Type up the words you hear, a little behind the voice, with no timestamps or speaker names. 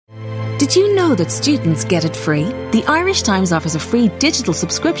Did you know that students get it free? The Irish Times offers a free digital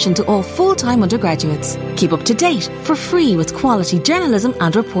subscription to all full-time undergraduates. Keep up to date for free with quality journalism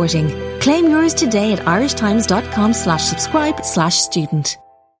and reporting. Claim yours today at irishtimes.com/subscribe/student.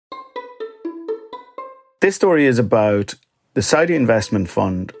 This story is about the Saudi Investment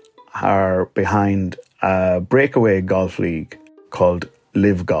Fund are behind a breakaway golf league called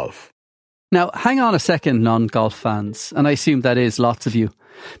Live Golf. Now, hang on a second, non-golf fans, and I assume that is lots of you.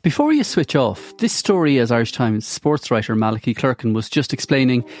 Before you switch off, this story, as Irish Times sports writer Malachy Clerkin was just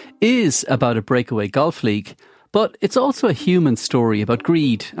explaining, is about a breakaway golf league. But it's also a human story about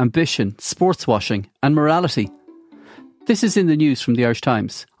greed, ambition, sports washing and morality. This is in the news from the Irish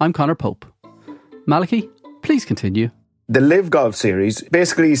Times. I'm Conor Pope. Malachy, please continue. The Live Golf series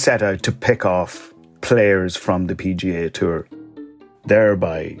basically set out to pick off players from the PGA Tour,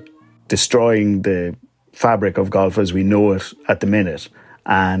 thereby destroying the fabric of golf as we know it at the minute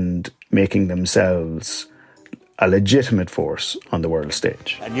and making themselves a legitimate force on the world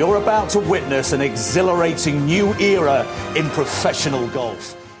stage. And you're about to witness an exhilarating new era in professional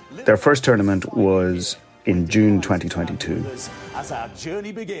golf. Their first tournament was in June 2022. As our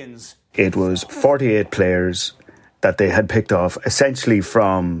journey begins, it was 48 players that they had picked off essentially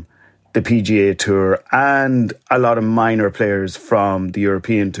from the PGA Tour and a lot of minor players from the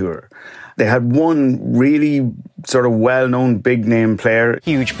European Tour. They had one really sort of well-known big-name player.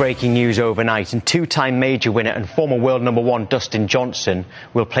 Huge breaking news overnight, and two-time major winner and former world number one Dustin Johnson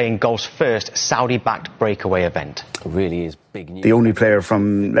will play in golf's first Saudi-backed breakaway event. It really is big news. The only player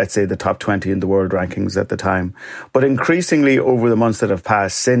from, let's say, the top 20 in the world rankings at the time. But increasingly over the months that have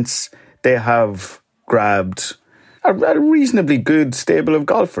passed since, they have grabbed a reasonably good stable of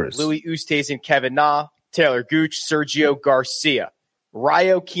golfers. Louis Oosthuizen, Kevin Na, Taylor Gooch, Sergio Garcia,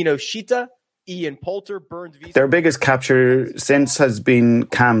 Ryo Kinoshita, Ian Poulter, Bernd Wiesner. Their biggest capture since has been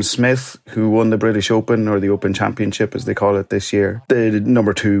Cam Smith, who won the British Open, or the Open Championship as they call it this year. The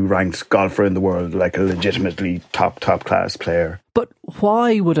number 2 ranked golfer in the world, like a legitimately top class player. But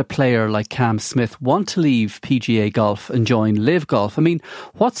why would a player like Cam Smith want to leave PGA Golf and join Live Golf? I mean,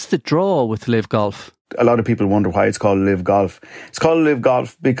 what's the draw with Live Golf? A lot of people wonder why it's called Live Golf. It's called Live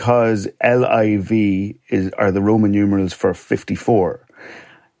Golf because LIV are the Roman numerals for 54.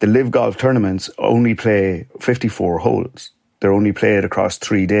 The Live Golf tournaments only play 54 holes. They're only played across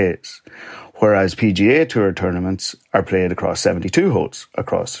 3 days. Whereas PGA Tour tournaments are played across 72 holes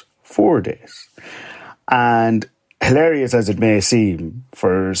across 4 days. And hilarious as it may seem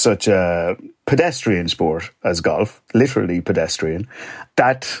for such a pedestrian sport as golf, literally pedestrian,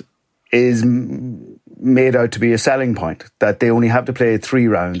 that is made out to be a selling point, that they only have to play 3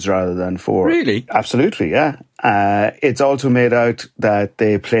 rounds rather than 4. Really? Absolutely, yeah. It's also made out that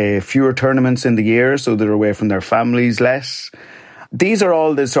they play fewer tournaments in the year, so they're away from their families less. These are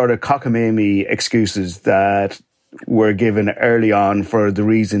all the sort of cockamamie excuses that were given early on for the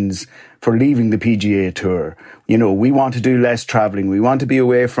reasons for leaving the PGA Tour. You know, we want to do less travelling. We want to be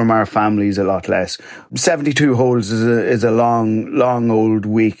away from our families a lot less. 72 holes is a long old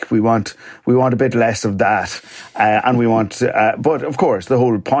week. We want a bit less of that. And we want, but of course, the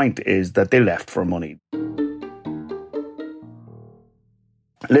whole point is that they left for money.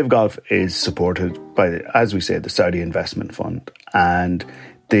 Live Golf is supported by, as we say, the Saudi Investment Fund. And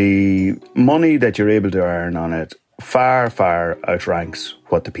the money that you're able to earn on it far outranks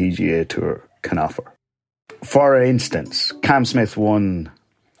what the PGA Tour can offer. For instance, Cam Smith won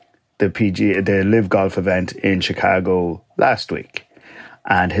the Live Golf event in Chicago last week,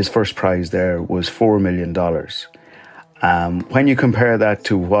 and his first prize there was $4 million. When you compare that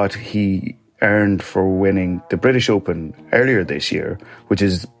to what he earned for winning the British Open earlier this year, which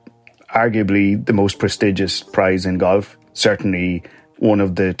is arguably the most prestigious prize in golf, certainly one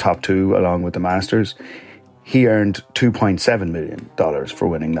of the top 2 along with the Masters, he earned $2.7 million for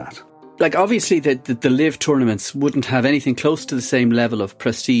winning that. Like, obviously, the Live tournaments wouldn't have anything close to the same level of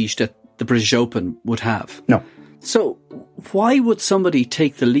prestige that the British Open would have. No. So why would somebody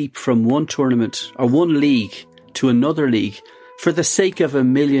take the leap from one tournament or one league to another league for the sake of $1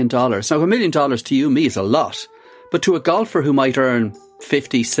 million? Now, $1 million to you, me, is a lot. But to a golfer who might earn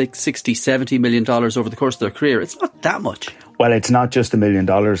 $50, $60, $70 million over the course of their career, it's not that much. Well, it's not just $1 million,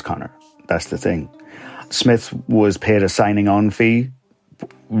 Conor. That's the thing. Smith was paid a signing-on fee,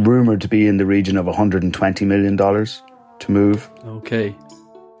 rumoured to be in the region of $120 million to move.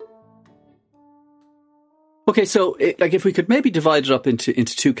 Okay, so if we could maybe divide it up into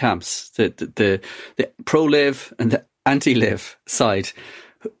 2 camps, the pro-live and the anti-live side.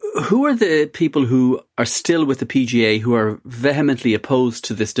 Who are the people who are still with the PGA who are vehemently opposed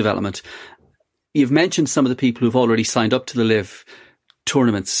to this development? You've mentioned some of the people who've already signed up to the live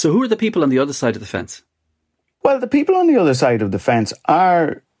tournaments. So who are the people on the other side of the fence? Well, the people on the other side of the fence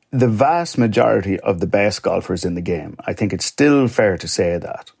are the vast majority of the best golfers in the game. I think it's still fair to say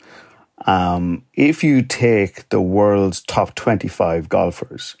that. If you take the world's top 25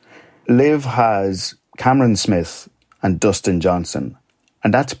 golfers, LIV has Cameron Smith and Dustin Johnson,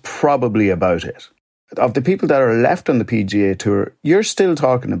 and that's probably about it. Of the people that are left on the PGA Tour, you're still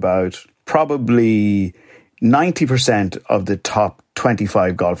talking about probably 90% of the top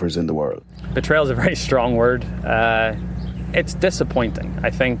 25 golfers in the world. Betrayal is a very strong word. It's disappointing. I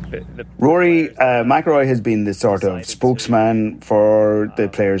think Rory McIlroy has been the sort of spokesman for the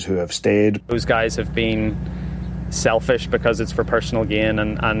players who have stayed. Those guys have been selfish because it's for personal gain,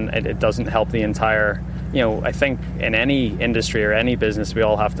 and it doesn't help the entire... I think in any industry or any business, we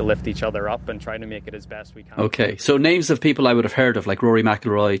all have to lift each other up and try to make it as best we can. Okay, so names of people I would have heard of, like Rory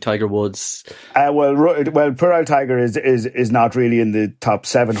McIlroy, Tiger Woods. Well, poor old Tiger is not really in the top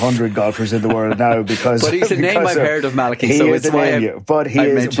 700 golfers in the world now because. But he's a name I've heard of, Malachy. So it's why but he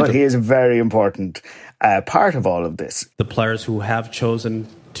is a very important part of all of this. The players who have chosen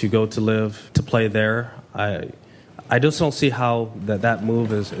to go to LIV to play there, I just don't see how that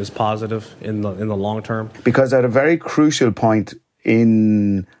move is positive in the long term. Because at a very crucial point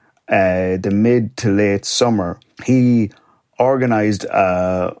in the mid to late summer, he organised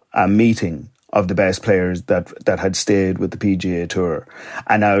a meeting of the best players that had stayed with the PGA Tour.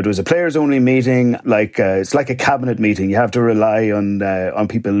 And now it was a players-only meeting, it's like a cabinet meeting. You have to rely on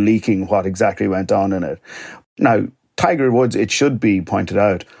people leaking what exactly went on in it. Now, Tiger Woods, it should be pointed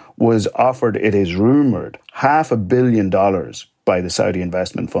out, was offered, it is rumoured, $500 million by the Saudi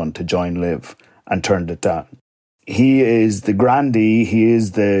investment fund to join LIV and turned it down. He is the grandee, he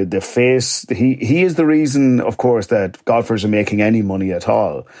is the face, he is the reason, of course, that golfers are making any money at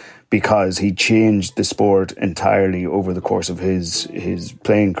all, because he changed the sport entirely over the course of his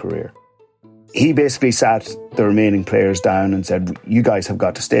playing career. He basically sat the remaining players down and said, you guys have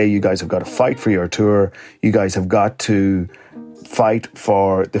got to stay, you guys have got to fight for your tour, you guys have got to fight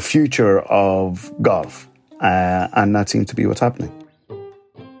for the future of golf. And that seems to be what's happening.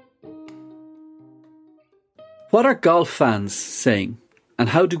 What are golf fans saying? And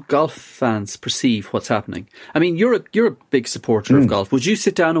how do golf fans perceive what's happening? I mean, you're a big supporter of golf. Would you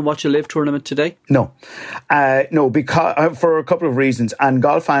sit down and watch a LIV tournament today? No. No, because for a couple of reasons. And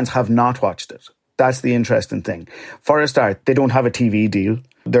golf fans have not watched it. That's the interesting thing. For a start, they don't have a TV deal.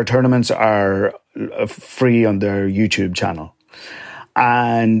 Their tournaments are free on their YouTube channel.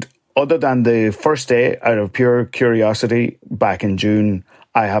 And other than the first day, out of pure curiosity, back in June,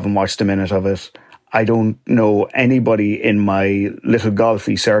 I haven't watched a minute of it. I don't know anybody in my little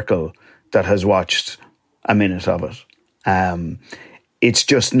golfy circle that has watched a minute of it. It's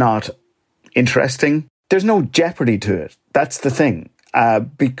just not interesting. There's no jeopardy to it. That's the thing.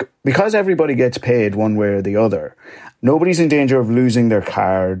 Because everybody gets paid one way or the other, nobody's in danger of losing their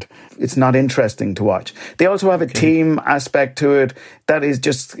card. It's not interesting to watch. They also have a team aspect to it that is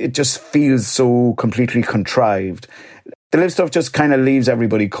it just feels so completely contrived. The LIV stuff just kind of leaves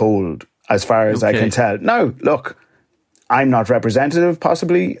everybody cold, as far as I can tell. Now, look, I'm not representative,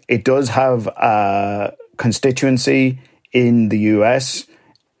 possibly. It does have a constituency in the US,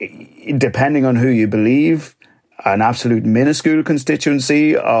 depending on who you believe, an absolute minuscule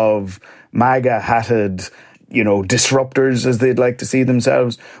constituency of MAGA-hatted, disruptors, as they'd like to see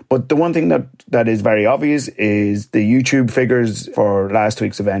themselves. But the one thing that is very obvious is the YouTube figures for last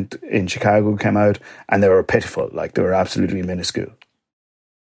week's event in Chicago came out, and they were pitiful. They were absolutely minuscule.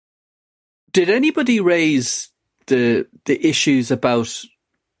 Did anybody raise the issues about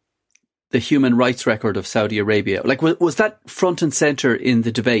the human rights record of Saudi Arabia? Was that front and centre in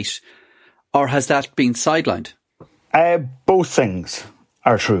the debate, or has that been sidelined? Both things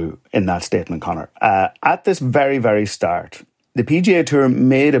are true in that statement, Conor. At this very, very start, the PGA Tour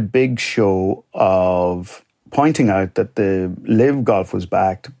made a big show of pointing out that the LIV Golf was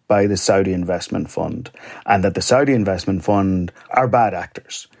backed by the Saudi investment fund, and that the Saudi investment fund are bad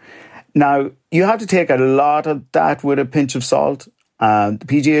actors. Now, you have to take a lot of that with a pinch of salt. The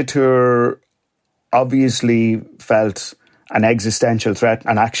PGA Tour obviously felt an existential threat,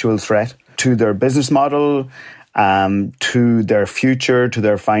 an actual threat to their business model, to their future, to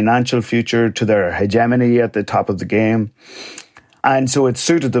their financial future, to their hegemony at the top of the game. And so it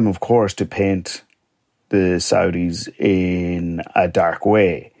suited them, of course, to paint the Saudis in a dark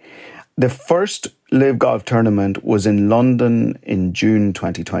way. The first LIV Golf tournament was in London in June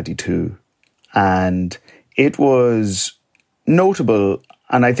 2022, and it was notable,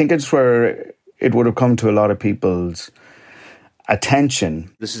 and I think it's where it would have come to a lot of people's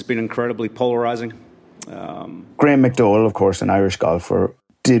attention. This has been incredibly polarising. Graham McDowell, of course, an Irish golfer,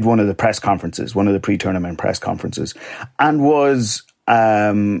 did one of the press conferences, one of the pre-tournament press conferences, and was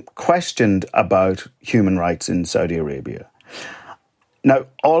questioned about human rights in Saudi Arabia. Now,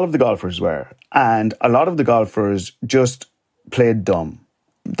 all of the golfers were, and a lot of the golfers just played dumb.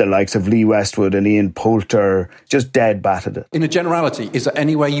 The likes of Lee Westwood and Ian Poulter just dead batted it. In a generality, is there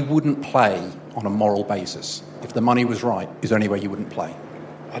any way you wouldn't play on a moral basis? If the money was right, is there any way you wouldn't play?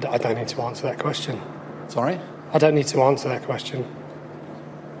 I don't need to answer that question. Sorry? I don't need to answer that question.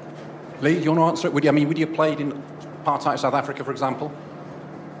 Lee, do you want to answer it? Would you have played in apartheid South Africa, for example?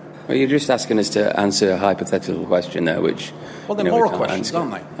 Well, you're just asking us to answer a hypothetical question there, which... Well, they're moral questions,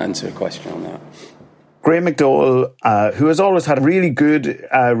 aren't they? Answer a question on that. Graham McDowell, who has always had a really good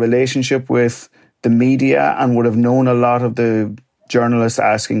relationship with the media and would have known a lot of the journalists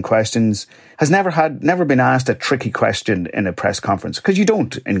asking questions, has never been asked a tricky question in a press conference, because you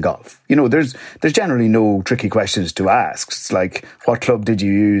don't in golf. You know, there's generally no tricky questions to ask. It's like, what club did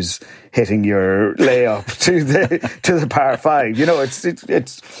you use hitting your layup to the par 5? You know,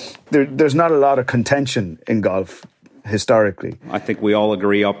 there's not a lot of contention in golf historically. I think we all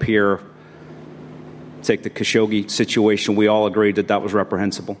agree up here. Take the Khashoggi situation, we all agreed that was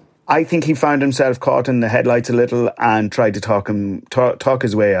reprehensible. I think he found himself caught in the headlights a little and tried to talk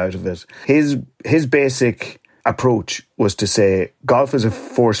his way out of it. His basic approach was to say, golf is a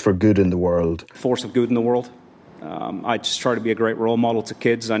force for good in the world. Force of good in the world. I just try to be a great role model to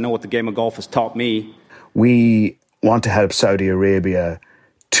kids. I know what the game of golf has taught me. We want to help Saudi Arabia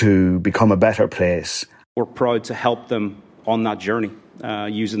to become a better place. We're proud to help them on that journey,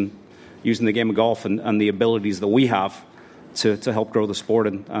 using the game of golf and the abilities that we have to help grow the sport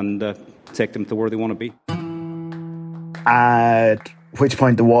and take them to where they want to be. At which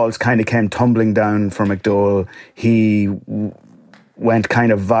point the walls kind of came tumbling down for McDowell. He went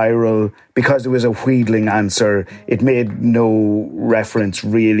kind of viral because it was a wheedling answer. It made no reference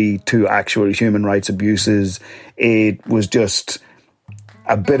really to actual human rights abuses. It was just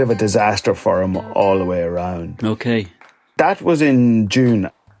a bit of a disaster for him all the way around. Okay. That was in June.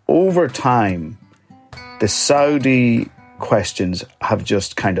 Over time, the Saudi questions have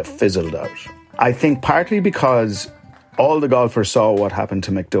just kind of fizzled out. I think partly because all the golfers saw what happened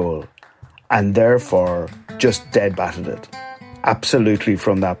to McDowell and therefore just dead batted it. Absolutely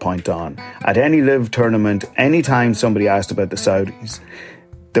from that point on. At any live tournament, anytime somebody asked about the Saudis,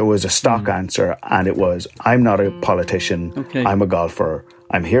 there was a stock answer, and it was, I'm not a politician, okay. I'm a golfer,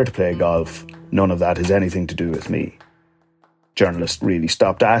 I'm here to play golf, none of that has anything to do with me. Journalists really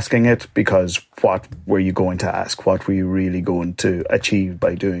stopped asking it, because what were you going to ask? What were you really going to achieve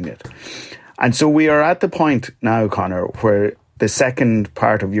by doing it? And so we are at the point now, Conor, where the second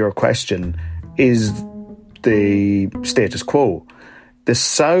part of your question is the status quo. The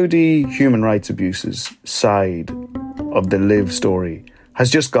Saudi human rights abuses side of the LIV story has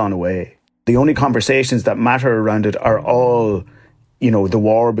just gone away. The only conversations that matter around it are all, the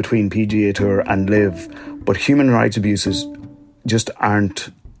war between PGA Tour and LIV, but human rights abuses just aren't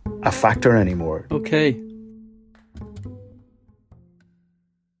a factor anymore. Okay.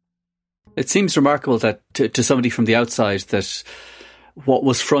 It seems remarkable that to somebody from the outside that what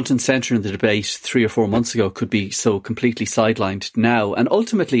was front and centre in the debate 3 or 4 months ago could be so completely sidelined now. And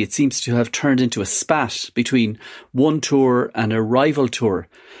ultimately it seems to have turned into a spat between one tour and a rival tour.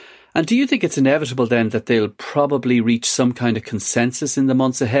 And do you think it's inevitable then that they'll probably reach some kind of consensus in the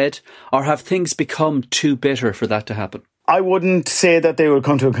months ahead? Or have things become too bitter for that to happen? I wouldn't say that they will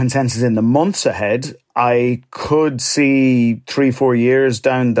come to a consensus in the months ahead. I could see 3-4 years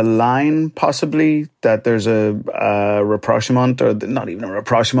down the line, possibly, that there's a rapprochement, or not even a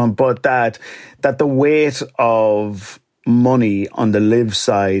rapprochement, but that the weight of money on the LIV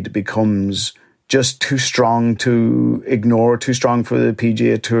side becomes just too strong to ignore, too strong for the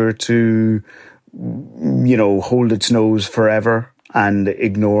PGA Tour to, hold its nose forever and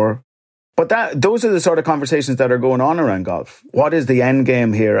ignore. But those are the sort of conversations that are going on around golf. What is the end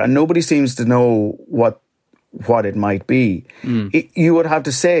game here? And nobody seems to know what it might be. You would have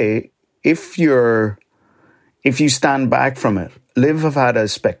to say, if you stand back from it, LIV have had a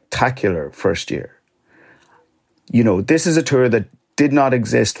spectacular first year. This is a tour that did not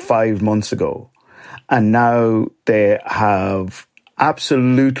exist 5 months ago. And now they have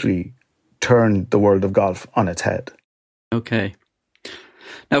absolutely turned the world of golf on its head. Okay.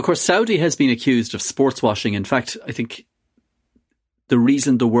 Now, of course, Saudi has been accused of sports washing. In fact, I think the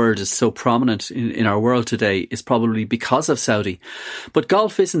reason the word is so prominent in our world today is probably because of Saudi. But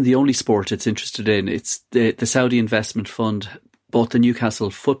golf isn't the only sport it's interested in. It's the Saudi Investment Fund bought the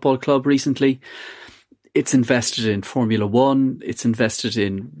Newcastle Football Club recently. It's invested in Formula One, it's invested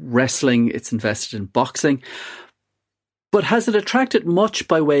in wrestling, it's invested in boxing. But has it attracted much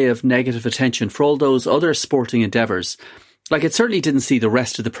by way of negative attention for all those other sporting endeavours? Like, it certainly didn't see the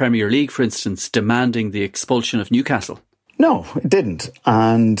rest of the Premier League, for instance, demanding the expulsion of Newcastle. No, it didn't.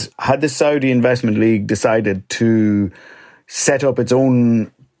 And had the Saudi Investment League decided to set up its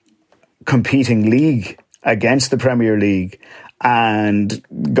own competing league against the Premier League and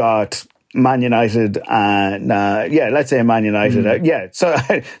got Man United and let's say Man United. So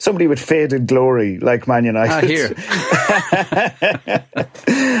somebody with faded glory like Man United. Here.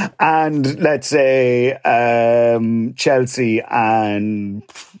 And let's say Chelsea and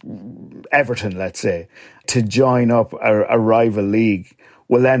Everton, let's say, to join up a rival league.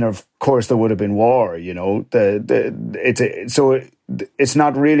 Well, then of course there would have been war. You know, it's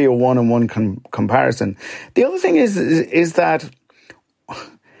not really a one-on-one comparison. The other thing is that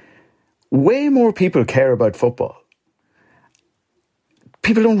way more people care about football.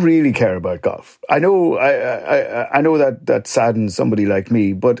 People don't really care about golf. I know that saddens somebody like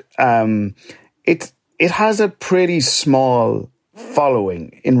me, but it has a pretty small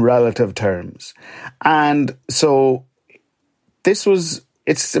following in relative terms, and so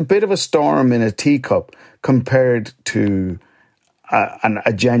it's a bit of a storm in a teacup compared to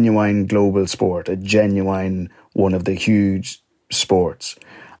a genuine global sport, a genuine one of the huge sports.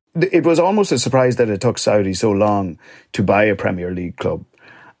 It was almost a surprise that it took Saudi so long to buy a Premier League club,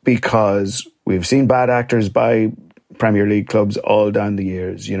 because we've seen bad actors buy Premier League clubs all down the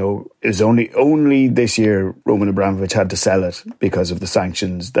years. You know, it's only this year Roman Abramovich had to sell it because of the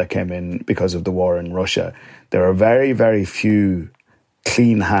sanctions that came in because of the war in Russia. There are very, very few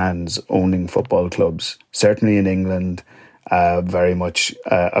clean hands owning football clubs, certainly in England, very much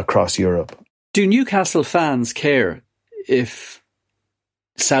across Europe. Do Newcastle fans care if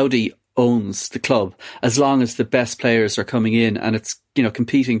Saudi owns the club, as long as the best players are coming in and it's, you know,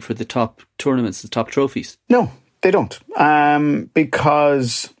 competing for the top tournaments, the top trophies? No, they don't.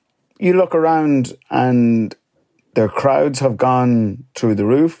 Because you look around and their crowds have gone through the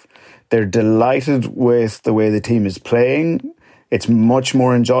roof. They're delighted with the way the team is playing. It's much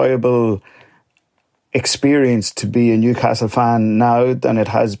more enjoyable experience to be a Newcastle fan now than it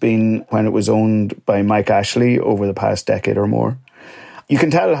has been when it was owned by Mike Ashley over the past decade or more. You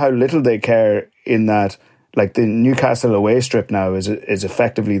can tell how little they care in that, like, the Newcastle away strip now is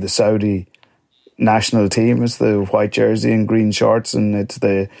effectively the Saudi national team. It's the white jersey and green shorts, and it's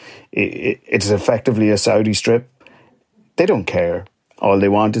effectively a Saudi strip. They don't care. All they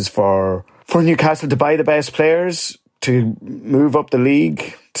want is for Newcastle to buy the best players, to move up the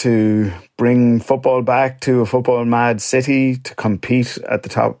league, to bring football back to a football-mad city, to compete at the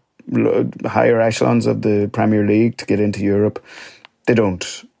top, higher echelons of the Premier League, to get into Europe. They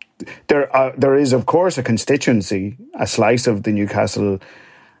don't. There is, of course, a constituency, a slice of the Newcastle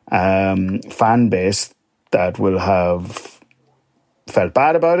fan base that will have felt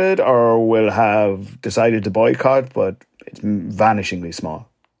bad about it or will have decided to boycott, but it's vanishingly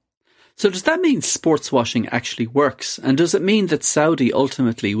small. So does that mean sports washing actually works? And does it mean that Saudi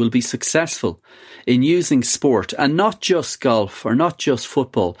ultimately will be successful in using sport, and not just golf or not just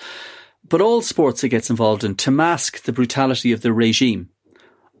football, but all sports it gets involved in, to mask the brutality of the regime?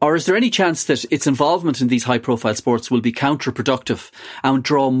 Or is there any chance that its involvement in these high-profile sports will be counterproductive and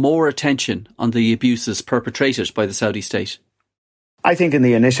draw more attention on the abuses perpetrated by the Saudi state? I think in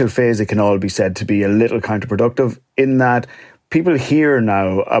the initial phase it can all be said to be a little counterproductive, in that people hear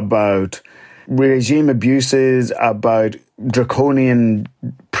now about regime abuses, about draconian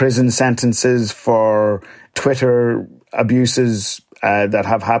prison sentences for Twitter abuses that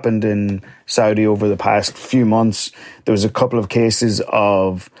have happened in Saudi over the past few months. There was a couple of cases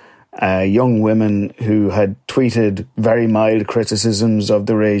of young women who had tweeted very mild criticisms of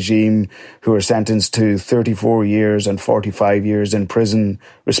the regime, who were sentenced to 34 years and 45 years in prison,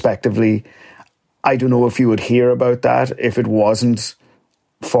 respectively. I don't know if you would hear about that if it wasn't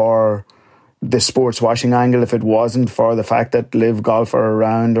for the sports washing angle, if it wasn't for the fact that Live Golf are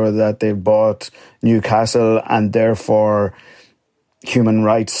around, or that they've bought Newcastle, and therefore Human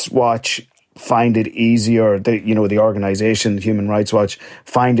Rights Watch find it easier, the organisation Human Rights Watch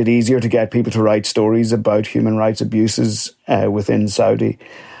find it easier to get people to write stories about human rights abuses within Saudi.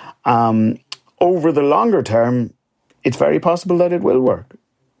 Over the longer term, it's very possible that it will work.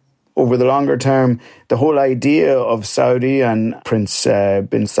 Over the longer term, the whole idea of Saudi and Prince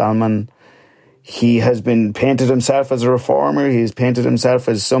bin Salman, he has been painted himself as a reformer. He's painted himself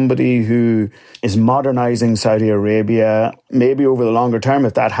as somebody who is modernising Saudi Arabia. Maybe over the longer term,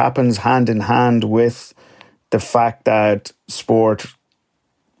 if that happens hand in hand with the fact that sport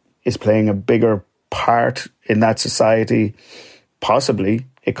is playing a bigger part in that society, possibly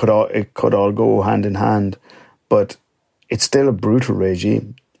it could all go hand in hand, but it's still a brutal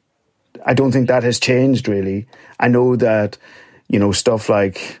regime. I don't think that has changed really. I know that, stuff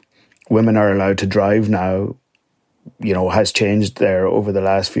like women are allowed to drive now, has changed there over the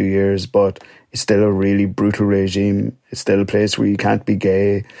last few years, but it's still a really brutal regime. It's still a place where you can't be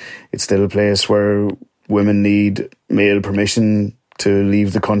gay. It's still a place where women need male permission to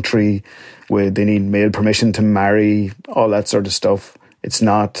leave the country, where they need male permission to marry, all that sort of stuff. It's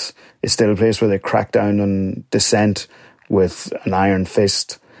still a place where they crack down on dissent with an iron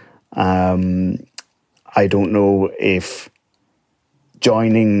fist. I don't know if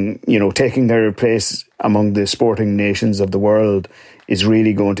taking their place among the sporting nations of the world is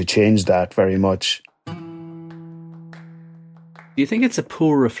really going to change that very much. Do you think it's a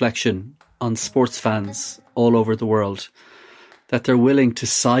poor reflection on sports fans all over the world that they're willing to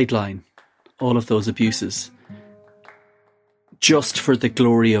sideline all of those abuses just for the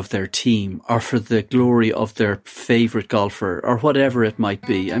glory of their team or for the glory of their favourite golfer or whatever it might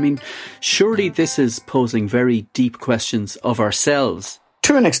be? I mean, surely this is posing very deep questions of ourselves.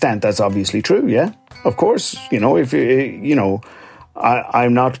 To an extent, that's obviously true, yeah. Of course,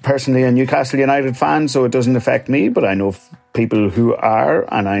 I'm not personally a Newcastle United fan, so it doesn't affect me, but I know people who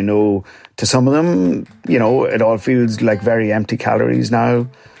are, and I know to some of them, it all feels like very empty calories now,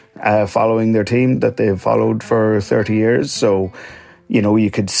 following their team that they've followed for 30 years. So, you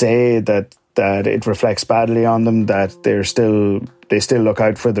could say that it reflects badly on them, that they still look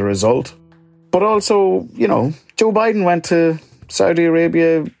out for the result. But also, Joe Biden went to Saudi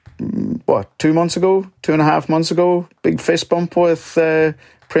Arabia, 2.5 months ago, big fist bump with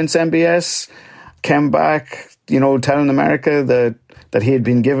Prince MBS, came back, telling America that he had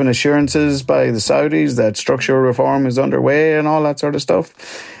been given assurances by the Saudis that structural reform is underway and all that sort of stuff.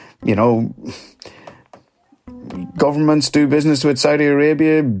 Governments do business with Saudi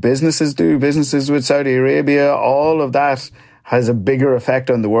Arabia, businesses do businesses with Saudi Arabia, all of that has a bigger effect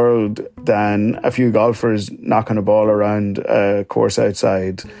on the world than a few golfers knocking a ball around a course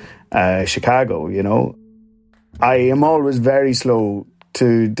outside Chicago, I am always very slow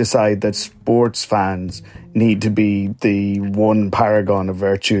to decide that sports fans need to be the one paragon of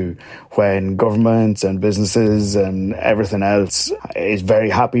virtue when governments and businesses and everything else is very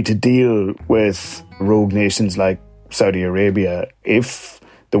happy to deal with rogue nations like Saudi Arabia. If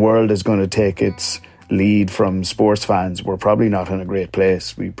the world is going to take its lead from sports fans, we're probably not in a great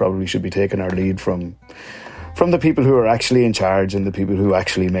place. We probably should be taking our lead from the people who are actually in charge and the people who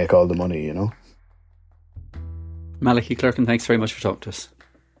actually make all the money, Malachy Clerkin, thanks very much for talking to us.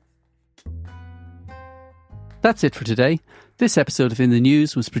 That's it for today. This episode of In the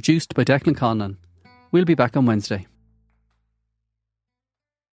News was produced by Declan Conlon. We'll be back on Wednesday.